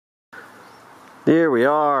Here we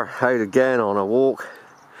are, out again on a walk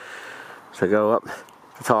to go up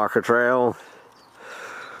the Tarka trail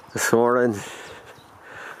this morning.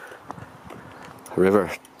 River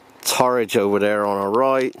Torridge over there on our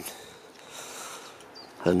right,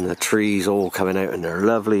 and the trees all coming out in their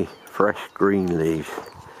lovely fresh green leaves.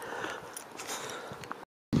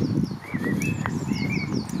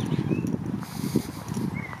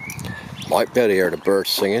 Might be able to hear the birds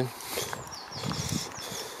singing.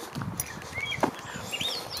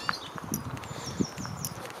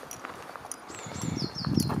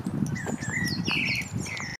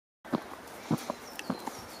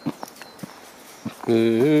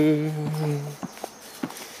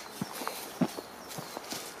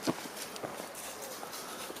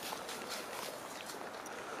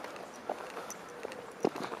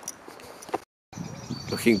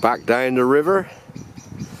 Looking back down the river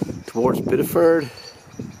towards Biddeford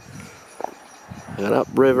and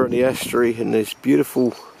upriver in the estuary, and these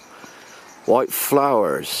beautiful white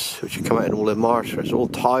flowers which come out in all the marsh. It's all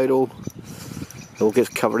tidal, it all gets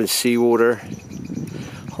covered in seawater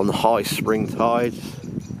on the high spring tides.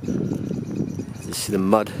 You see the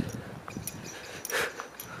mud.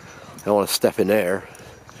 I don't want to step in there,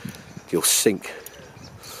 you'll sink.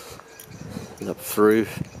 And up through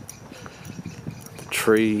the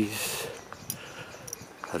trees,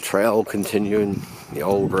 the trail continuing, the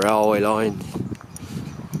old railway line.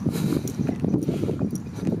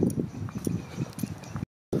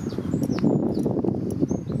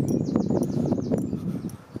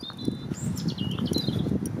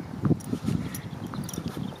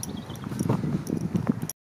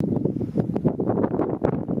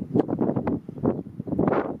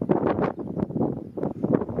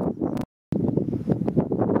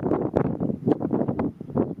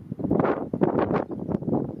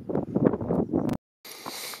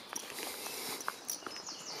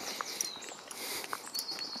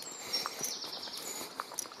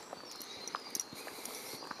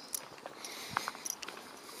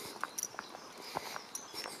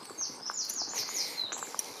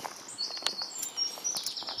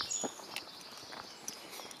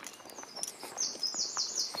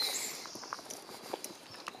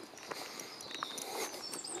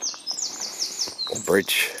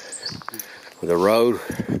 Bridge with a road,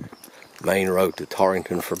 main road to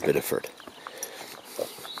Torrington from Biddeford.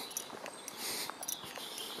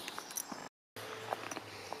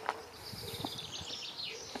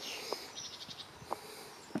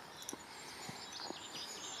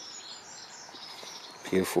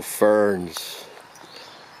 Beautiful ferns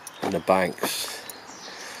in the banks,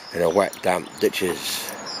 in the wet damp ditches.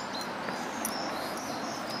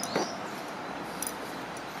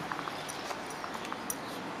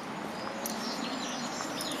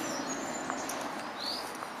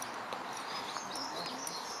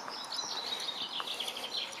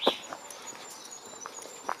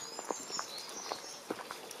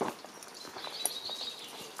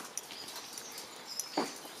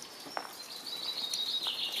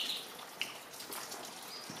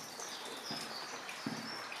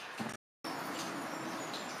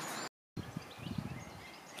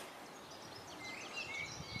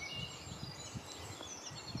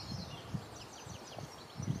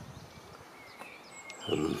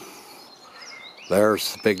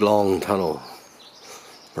 There's the big long tunnel.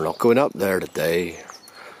 We're not going up there today.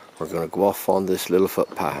 We're going to go off on this little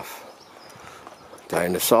footpath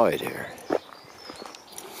down the side here.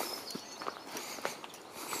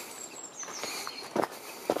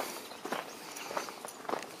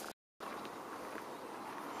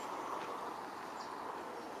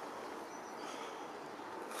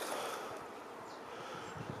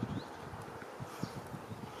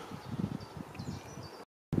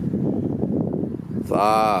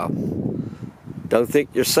 Ah, don't think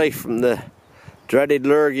you're safe from the dreaded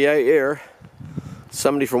lurgy out here.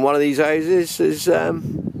 Somebody from one of these houses has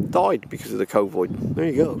died because of the COVID. There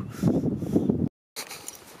you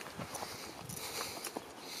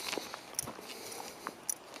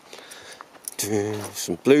go.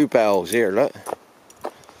 Some bluebells here, look.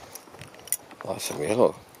 Oh, some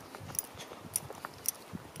yellow.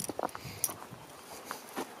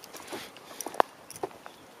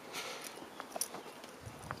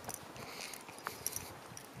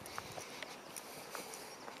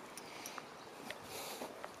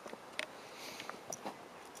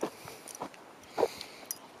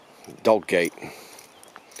 Dog gate.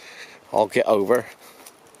 I'll get over.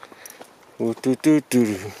 Ooh, doo, doo,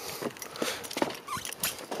 doo.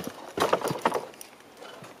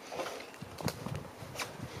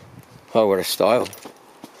 Oh, what a style.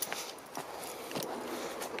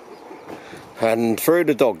 And through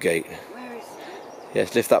the dog gate. Where is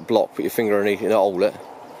Yes, lift that block, put your finger underneath it and hold it.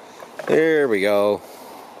 There we go.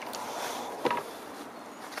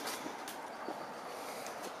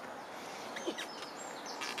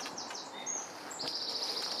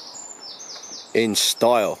 In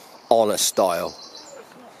style, on a style.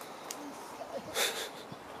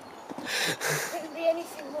 Couldn't be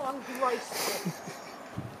anything more graceful.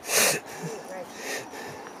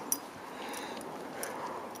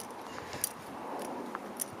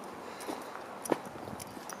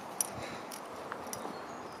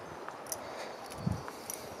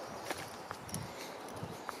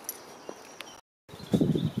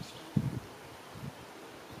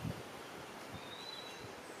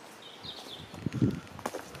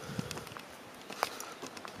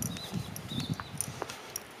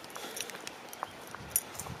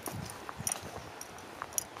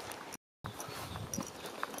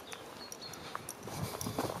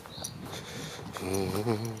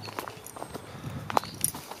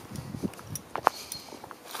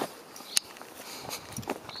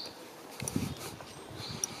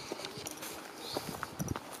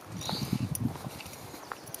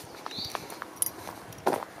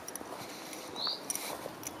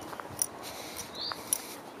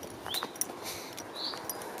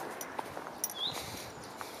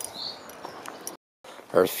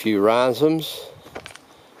 There's a few ransoms,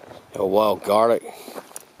 a wild garlic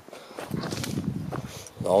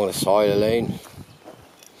along the side of the lane.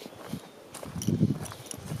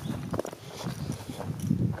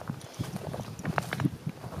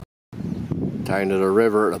 Down to the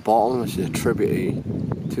river at the bottom, which is a tributary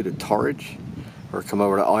to the Torridge, or come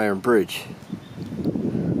over the Iron Bridge.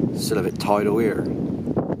 Still a bit tidal here.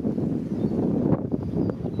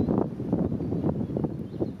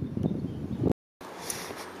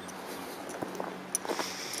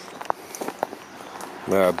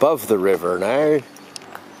 We're above the river now,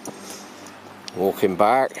 walking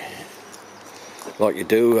back like you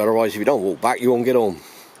do, otherwise if you don't walk back you won't get home.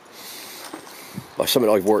 By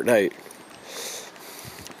something I've worked out.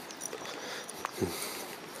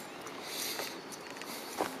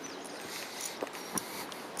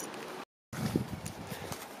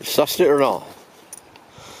 You sussed it or not?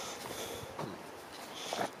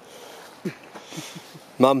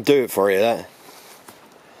 Mum, do it for you, that.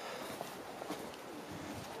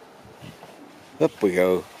 Up we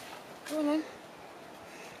go. Go on then.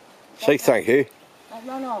 Say thank you. I've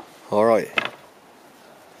run off. Alright.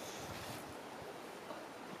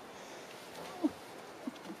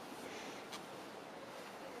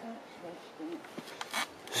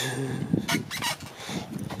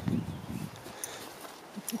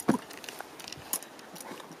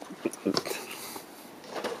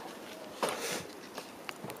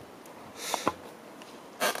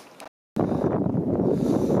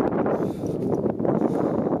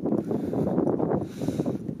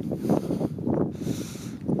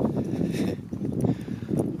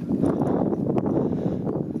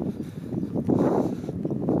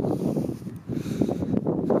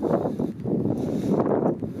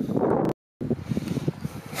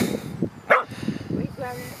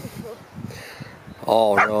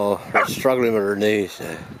 Oh no, we're struggling with her knees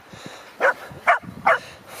now.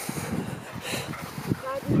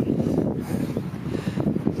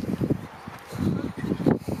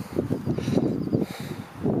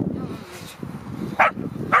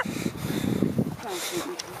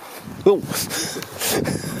 Oh.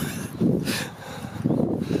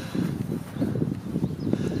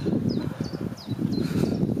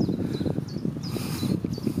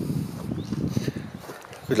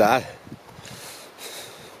 Good lad.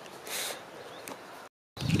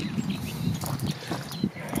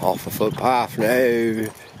 Off the footpath now.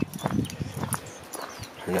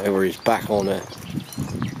 Now where he's back on the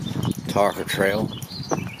Tarka trail.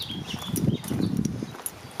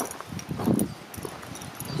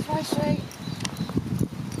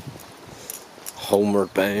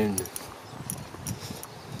 Homeward bound.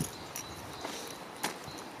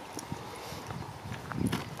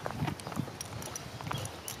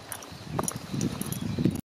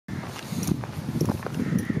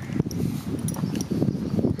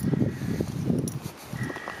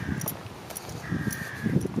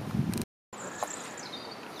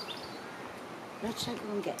 Let's hope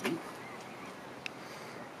we'll get him.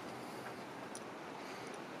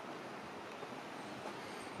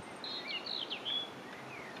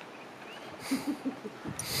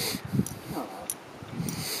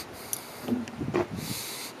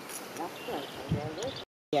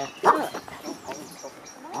 Yeah.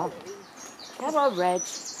 Hello, Reg.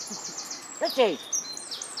 Richie.